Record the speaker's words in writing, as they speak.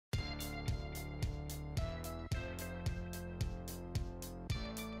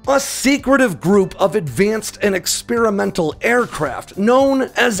A secretive group of advanced and experimental aircraft known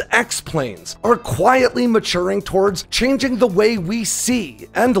as X-planes are quietly maturing towards changing the way we see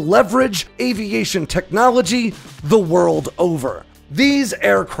and leverage aviation technology the world over. These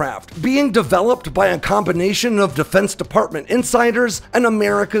aircraft, being developed by a combination of Defense Department insiders and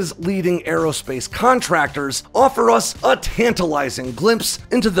America's leading aerospace contractors, offer us a tantalizing glimpse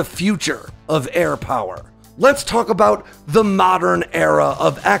into the future of air power. Let's talk about the modern era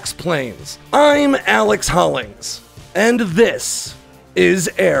of X-planes. I'm Alex Hollings, and this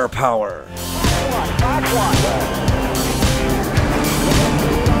is Air Power.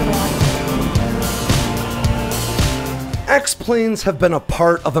 X-planes have been a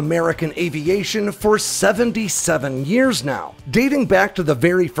part of American aviation for 77 years now, dating back to the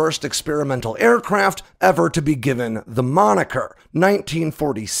very first experimental aircraft ever to be given the moniker,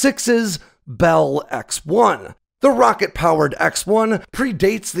 1946's Bell X-1. The rocket-powered X-1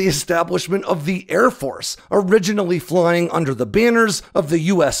 predates the establishment of the Air Force, originally flying under the banners of the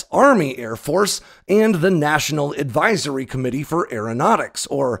U.S. Army Air Force and the National Advisory Committee for Aeronautics,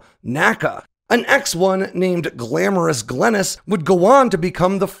 or NACA. An X-1 named Glamorous Glennis would go on to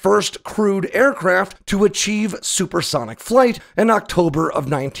become the first crewed aircraft to achieve supersonic flight in October of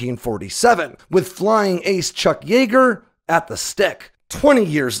 1947, with flying ace Chuck Yeager at the stick. 20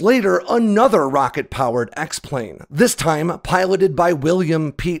 years later, another rocket-powered X-plane, this time piloted by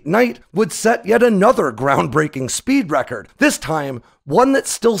William Pete Knight, would set yet another groundbreaking speed record, this time one that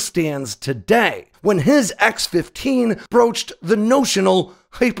still stands today, when his X-15 broached the notional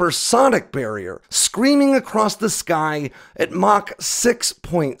hypersonic barrier, screaming across the sky at Mach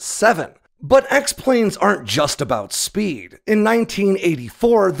 6.7. But X-planes aren't just about speed. In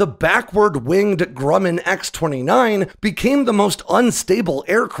 1984, the backward-winged Gremlin X-29 became the most unstable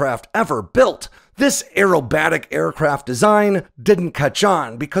aircraft ever built. This aerobatic aircraft design didn't catch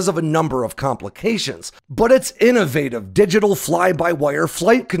on because of a number of complications, but its innovative digital fly-by-wire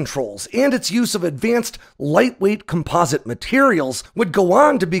flight controls and its use of advanced lightweight composite materials would go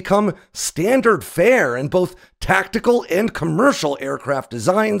on to become standard fare in both tactical and commercial aircraft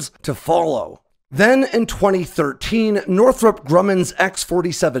designs to follow. Then in 2013, Northrop Grumman's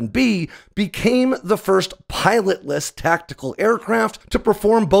X-47B became the first pilotless tactical aircraft to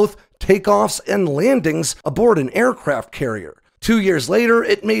perform both takeoffs and landings aboard an aircraft carrier. 2 years later,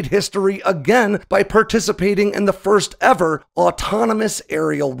 it made history again by participating in the first ever autonomous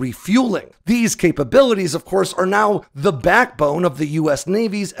aerial refueling. These capabilities, of course, are now the backbone of the U.S.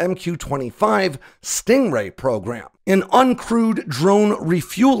 Navy's MQ-25 Stingray program, an uncrewed drone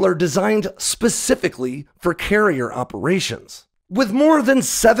refueler designed specifically for carrier operations. With more than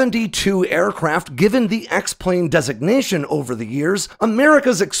 72 aircraft given the X-plane designation over the years,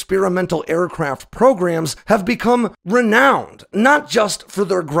 America's experimental aircraft programs have become renowned, not just for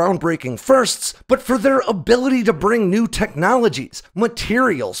their groundbreaking firsts, but for their ability to bring new technologies,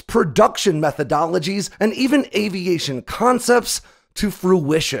 materials, production methodologies, and even aviation concepts to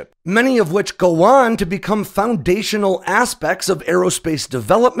fruition, many of which go on to become foundational aspects of aerospace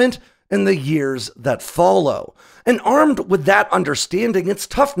development in the years that follow. And armed with that understanding, it's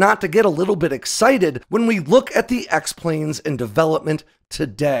tough not to get a little bit excited when we look at the X-planes in development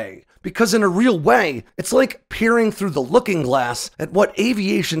today. Because in a real way, it's like peering through the looking glass at what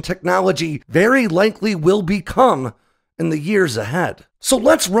aviation technology very likely will become in the years ahead. So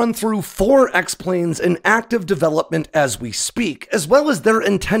let's run through 4 X-planes in active development as we speak, as well as their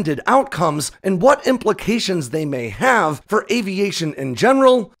intended outcomes and what implications they may have for aviation in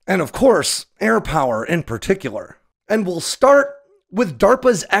general, and of course, air power in particular. And we'll start with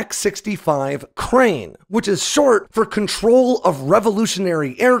DARPA's X-65 Crane, which is short for Control of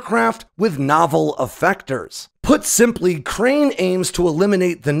Revolutionary Aircraft with Novel Effectors. Put simply, Crane aims to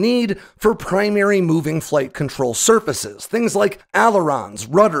eliminate the need for primary moving flight control surfaces, things like ailerons,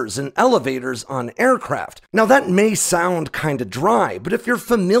 rudders, and elevators on aircraft. Now that may sound kinda dry, but if you're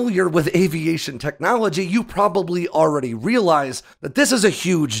familiar with aviation technology, you probably already realize that this is a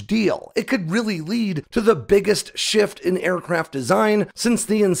huge deal. It could really lead to the biggest shift in aircraft design since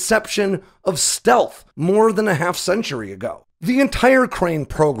the inception of stealth more than a half-century ago. The entire Crane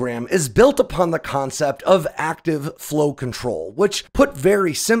program is built upon the concept of active flow control, which put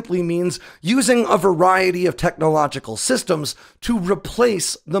very simply means using a variety of technological systems to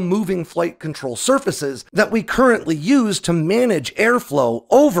replace the moving flight control surfaces that we currently use to manage airflow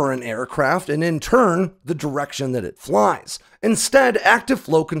over an aircraft and in turn, the direction that it flies. Instead, active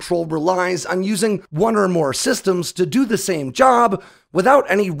flow control relies on using one or more systems to do the same job without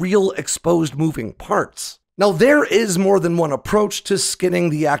any real exposed moving parts. Now, there is more than one approach to skinning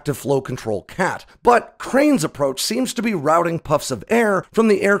the active flow control cat, but Crane's approach seems to be routing puffs of air from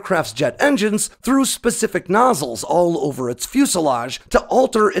the aircraft's jet engines through specific nozzles all over its fuselage to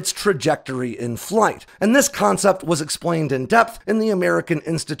alter its trajectory in flight. And this concept was explained in depth in the American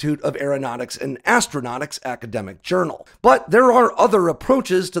Institute of Aeronautics and Astronautics academic journal. But there are other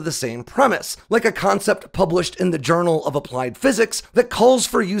approaches to the same premise, like a concept published in the Journal of Applied Physics that calls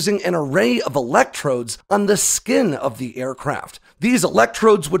for using an array of electrodes on the skin of the aircraft. These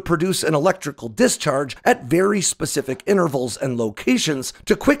electrodes would produce an electrical discharge at very specific intervals and locations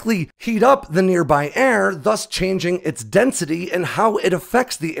to quickly heat up the nearby air, thus changing its density and how it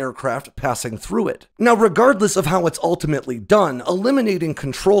affects the aircraft passing through it. Now, regardless of how it's ultimately done, eliminating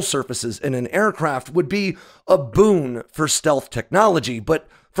control surfaces in an aircraft would be a boon for stealth technology, but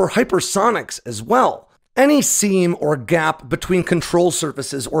for hypersonics as well. Any seam or gap between control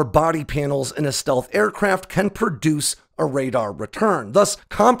surfaces or body panels in a stealth aircraft can produce a radar return, thus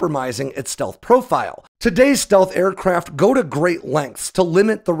compromising its stealth profile. Today's stealth aircraft go to great lengths to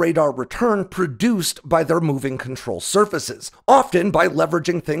limit the radar return produced by their moving control surfaces, often by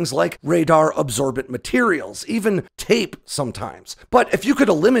leveraging things like radar absorbent materials, even tape sometimes. But if you could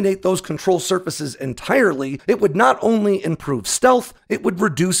eliminate those control surfaces entirely, it would not only improve stealth, it would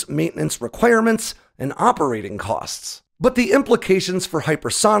reduce maintenance requirements and operating costs. But the implications for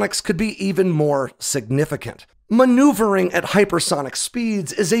hypersonics could be even more significant. Maneuvering at hypersonic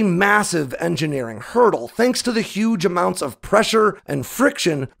speeds is a massive engineering hurdle thanks to the huge amounts of pressure and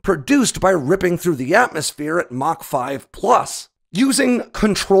friction produced by ripping through the atmosphere at Mach 5+. Using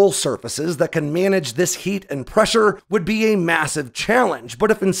control surfaces that can manage this heat and pressure would be a massive challenge, but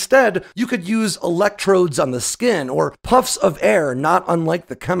if instead you could use electrodes on the skin or puffs of air not unlike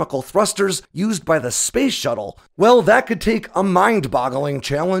the chemical thrusters used by the space shuttle, well, that could take a mind-boggling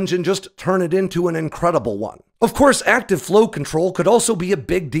challenge and just turn it into an incredible one. Of course, active flow control could also be a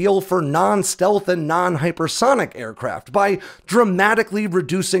big deal for non-stealth and non-hypersonic aircraft by dramatically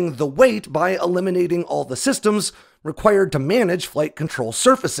reducing the weight by eliminating all the systems required to manage flight control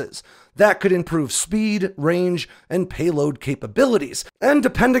surfaces. That could improve speed, range, and payload capabilities. And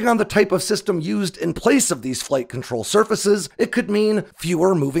depending on the type of system used in place of these flight control surfaces, it could mean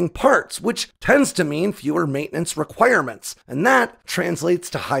fewer moving parts, which tends to mean fewer maintenance requirements. And that translates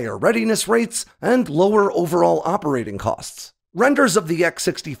to higher readiness rates and lower overall operating costs. Renders of the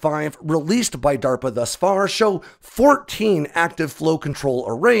X-65 released by DARPA thus far show 14 active flow control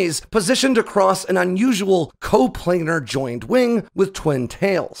arrays positioned across an unusual coplanar joined wing with twin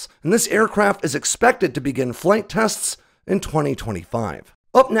tails, and this aircraft is expected to begin flight tests in 2025.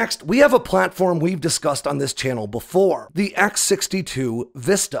 Up next, we have a platform we've discussed on this channel before, the X-62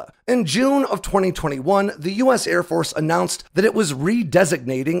 VISTA. In June of 2021, the US Air Force announced that it was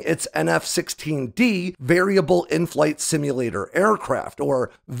redesignating its NF-16D Variable In-Flight Simulator Aircraft,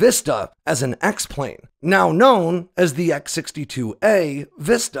 or VISTA, as an X-plane, now known as the X-62A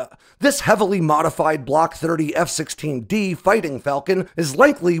VISTA. This heavily modified Block 30 F-16D Fighting Falcon is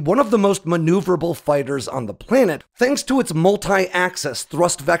likely one of the most maneuverable fighters on the planet, thanks to its multi-axis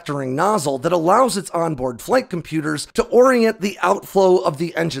thrust vectoring nozzle that allows its onboard flight computers to orient the outflow of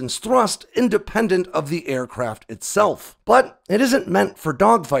the engine's thrust independent of the aircraft itself. But it isn't meant for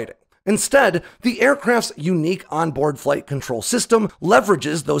dogfighting. Instead, the aircraft's unique onboard flight control system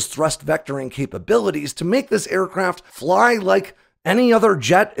leverages those thrust vectoring capabilities to make this aircraft fly like any other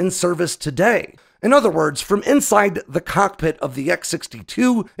jet in service today. In other words, from inside the cockpit of the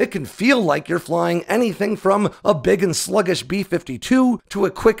X-62, it can feel like you're flying anything from a big and sluggish B-52 to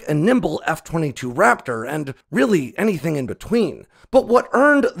a quick and nimble F-22 Raptor, and really anything in between. But what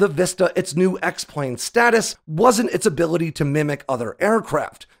earned the VISTA its new X-plane status wasn't its ability to mimic other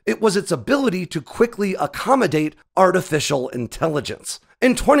aircraft. It was its ability to quickly accommodate artificial intelligence.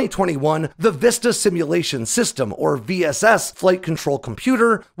 In 2021, the VISTA Simulation System, or VSS, flight control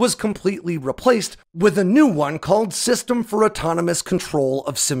computer was completely replaced with a new one called System for Autonomous Control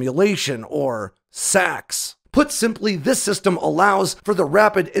of Simulation, or SACS. Put simply, this system allows for the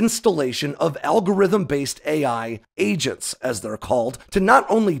rapid installation of algorithm-based AI agents, as they're called, to not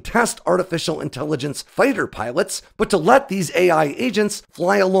only test artificial intelligence fighter pilots, but to let these AI agents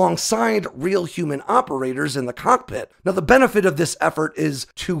fly alongside real human operators in the cockpit. Now, the benefit of this effort is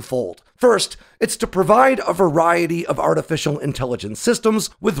twofold. First, it's to provide a variety of artificial intelligence systems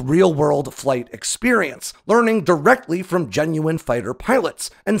with real-world flight experience, learning directly from genuine fighter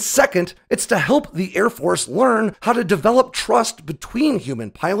pilots. And second, it's to help the Air Force learn how to develop trust between human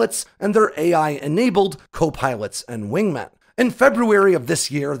pilots and their AI-enabled co-pilots and wingmen. In February of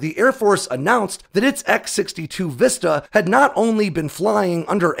this year, the Air Force announced that its X-62 VISTA had not only been flying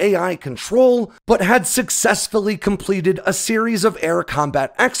under AI control, but had successfully completed a series of air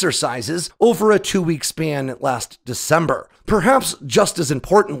combat exercises over a 2-week span last December. Perhaps just as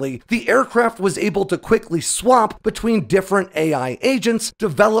importantly, the aircraft was able to quickly swap between different AI agents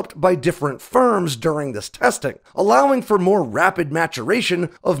developed by different firms during this testing, allowing for more rapid maturation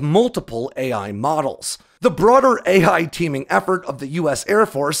of multiple AI models. The broader AI teaming effort of the US Air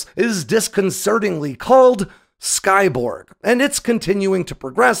Force is disconcertingly called Skyborg, and it's continuing to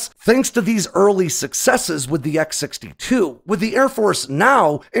progress thanks to these early successes with the X-62, with the Air Force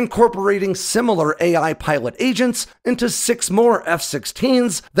now incorporating similar AI pilot agents into 6 more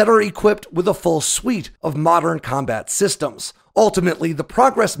F-16s that are equipped with a full suite of modern combat systems. Ultimately, the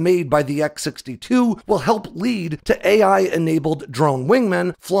progress made by the X-62 will help lead to AI-enabled drone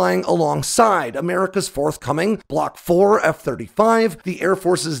wingmen flying alongside America's forthcoming Block 4 F-35, the Air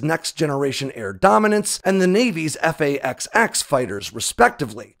Force's next-generation air dominance, and the Navy's F/A-XX fighters,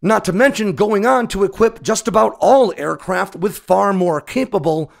 respectively. Not to mention going on to equip just about all aircraft with far more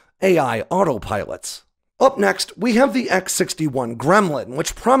capable AI autopilots. Up next, we have the X-61 Gremlin,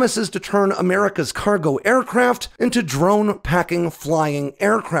 which promises to turn America's cargo aircraft into drone-packing flying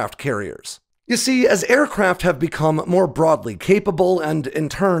aircraft carriers. You see, as aircraft have become more broadly capable and, in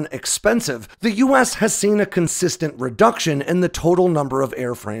turn, expensive, the US has seen a consistent reduction in the total number of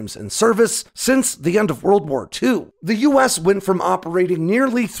airframes in service since the end of World War II. The US went from operating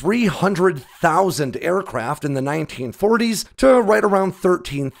nearly 300,000 aircraft in the 1940s to right around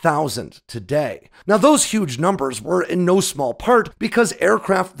 13,000 today. Now, those huge numbers were in no small part because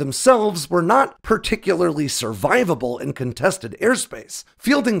aircraft themselves were not particularly survivable in contested airspace.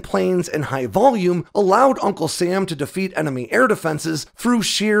 Fielding planes in high volume allowed Uncle Sam to defeat enemy air defenses through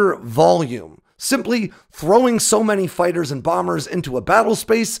sheer volume, simply throwing so many fighters and bombers into a battle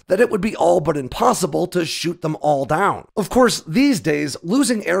space that it would be all but impossible to shoot them all down. Of course, these days,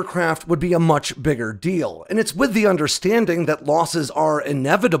 losing aircraft would be a much bigger deal, and it's with the understanding that losses are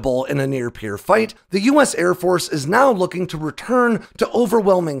inevitable in a near-peer fight, the US Air Force is now looking to return to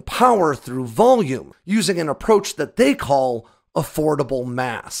overwhelming power through volume, using an approach that they call affordable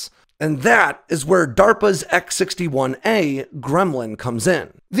mass. And that is where DARPA's X-61A Gremlin comes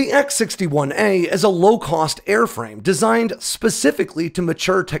in. The X-61A is a low-cost airframe designed specifically to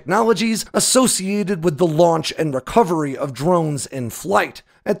mature technologies associated with the launch and recovery of drones in flight.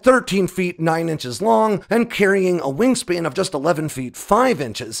 At 13 feet 9 inches long and carrying a wingspan of just 11 feet 5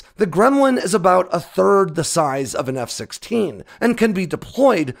 inches, the Gremlin is about a third the size of an F-16 and can be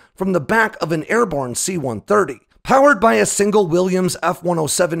deployed from the back of an airborne C-130. Powered by a single Williams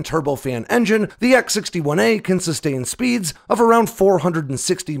F-107 turbofan engine, the X-61A can sustain speeds of around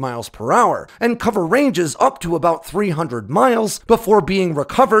 460 miles per hour and cover ranges up to about 300 miles before being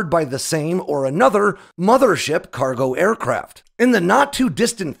recovered by the same or another mothership cargo aircraft. In the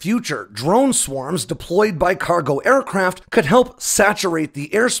not-too-distant future, drone swarms deployed by cargo aircraft could help saturate the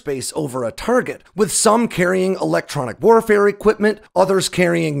airspace over a target, with some carrying electronic warfare equipment, others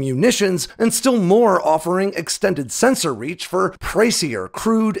carrying munitions, and still more offering extended sensor reach for pricier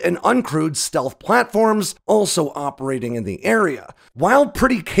crewed and uncrewed stealth platforms also operating in the area. While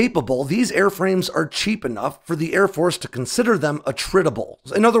pretty capable, these airframes are cheap enough for the Air Force to consider them attritable.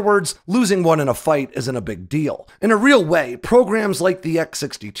 In other words, losing one in a fight isn't a big deal. In a real way, programs like the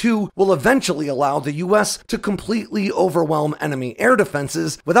X-62 will eventually allow the US to completely overwhelm enemy air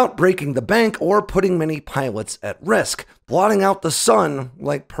defenses without breaking the bank or putting many pilots at risk, blotting out the sun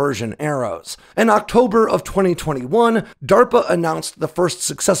like Persian arrows. In October of 2021, DARPA announced the first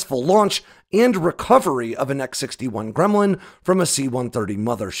successful launch and recovery of an X-61 Gremlin from a C-130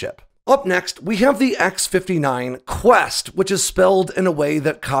 mothership. Up next, we have the X-59 Quest, which is spelled in a way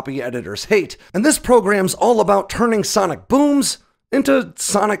that copy editors hate, and this program's all about turning sonic booms into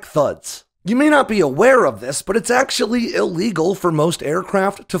sonic thuds. You may not be aware of this, but it's actually illegal for most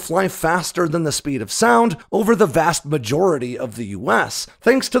aircraft to fly faster than the speed of sound over the vast majority of the US,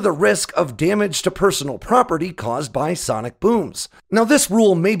 thanks to the risk of damage to personal property caused by sonic booms. Now, this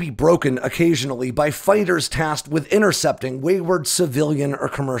rule may be broken occasionally by fighters tasked with intercepting wayward civilian or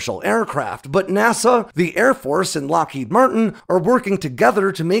commercial aircraft, but NASA, the Air Force, and Lockheed Martin are working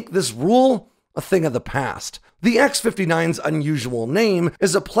together to make this rule a thing of the past. The X-59's unusual name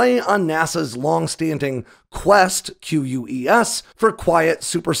is a play on NASA's long-standing Quest, Q-U-E-S, for Quiet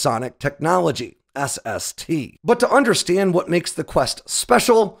Supersonic Technology, SST. But to understand what makes the Quest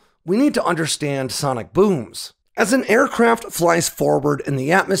special, we need to understand sonic booms. As an aircraft flies forward in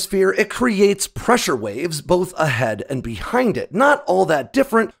the atmosphere, it creates pressure waves both ahead and behind it, not all that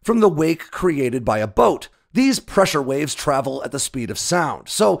different from the wake created by a boat. These pressure waves travel at the speed of sound,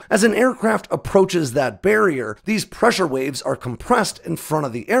 so as an aircraft approaches that barrier, these pressure waves are compressed in front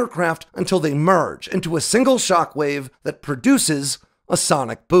of the aircraft until they merge into a single shock wave that produces a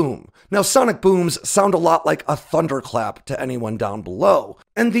sonic boom. Now, sonic booms sound a lot like a thunderclap to anyone down below,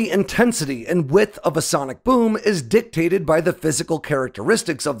 and the intensity and width of a sonic boom is dictated by the physical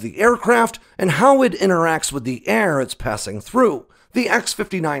characteristics of the aircraft and how it interacts with the air it's passing through. The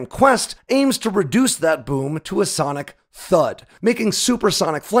X-59 Quesst aims to reduce that boom to a sonic thud, making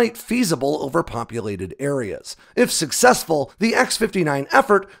supersonic flight feasible over populated areas. If successful, the X-59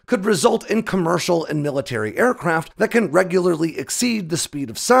 effort could result in commercial and military aircraft that can regularly exceed the speed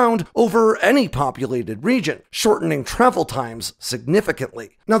of sound over any populated region, shortening travel times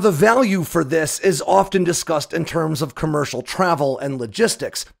significantly. Now, the value for this is often discussed in terms of commercial travel and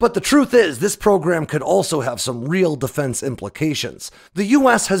logistics, but the truth is this program could also have some real defense implications. The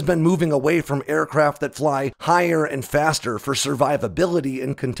US has been moving away from aircraft that fly higher and faster for survivability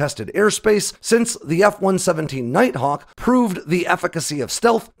in contested airspace since the F-117 Nighthawk proved the efficacy of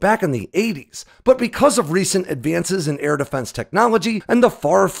stealth back in the 80s. But because of recent advances in air defense technology and the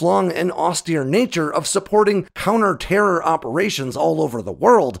far-flung and austere nature of supporting counter-terror operations all over the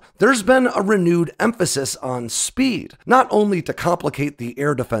world, there's been a renewed emphasis on speed, not only to complicate the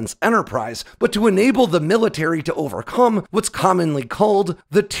air defense enterprise, but to enable the military to overcome what's commonly called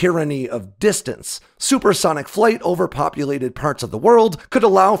the tyranny of distance. Supersonic flight over populated parts of the world could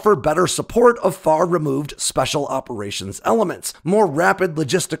allow for better support of far-removed special operations elements, more rapid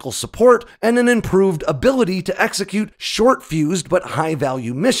logistical support, and an improved ability to execute short-fused but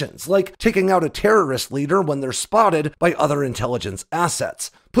high-value missions, like taking out a terrorist leader when they're spotted by other intelligence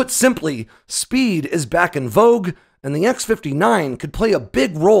assets. Put simply, speed is back in vogue, and the X-59 could play a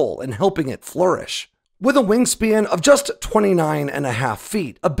big role in helping it flourish. With a wingspan of just 29.5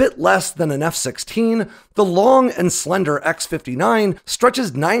 feet, a bit less than an F-16, the long and slender X-59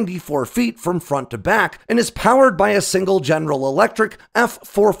 stretches 94 feet from front to back and is powered by a single General Electric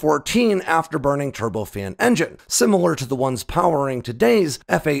F-414 afterburning turbofan engine, similar to the ones powering today's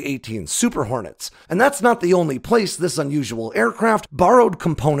F/A-18 Super Hornets. And that's not the only place this unusual aircraft borrowed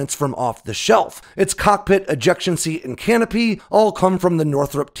components from off the shelf. Its cockpit, ejection seat, and canopy all come from the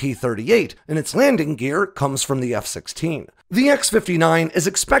Northrop T-38, and its landing gear comes from the F-16. The X-59 is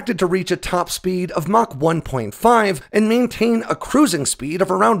expected to reach a top speed of Mach 1.5 and maintain a cruising speed of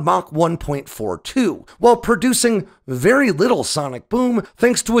around Mach 1.42, while producing very little sonic boom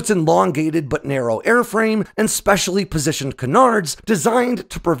thanks to its elongated but narrow airframe and specially positioned canards designed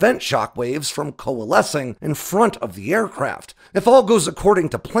to prevent shock waves from coalescing in front of the aircraft. If all goes according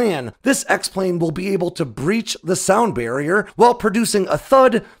to plan, this X-plane will be able to breach the sound barrier while producing a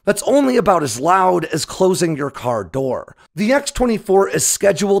thud that's only about as loud as closing your car door. The X-24 is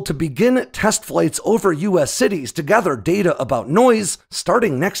scheduled to begin test flights over US cities to gather data about noise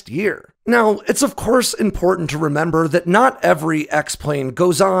starting next year. Now, it's of course important to remember that not every X-plane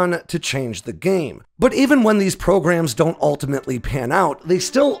goes on to change the game. But even when these programs don't ultimately pan out, they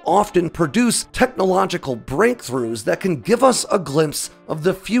still often produce technological breakthroughs that can give us a glimpse of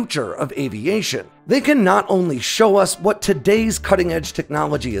the future of aviation. They can not only show us what today's cutting-edge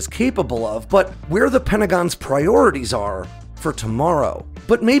technology is capable of, but where the Pentagon's priorities are for tomorrow.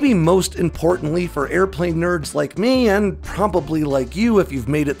 But maybe most importantly for airplane nerds like me, and probably like you if you've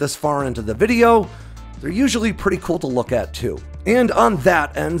made it this far into the video, they're usually pretty cool to look at too. And on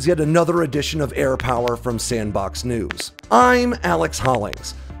that ends yet another edition of Air Power from Sandboxx News. I'm Alex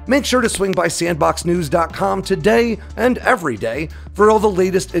Hollings. Make sure to swing by sandboxnews.com today and every day for all the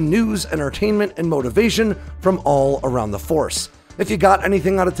latest in news, entertainment, and motivation from all around the force. If you got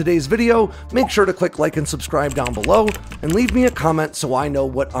anything out of today's video, make sure to click like and subscribe down below and leave me a comment so I know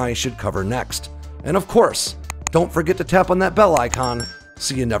what I should cover next. And of course, don't forget to tap on that bell icon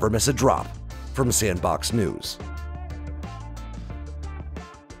so you never miss a drop from Sandboxx News.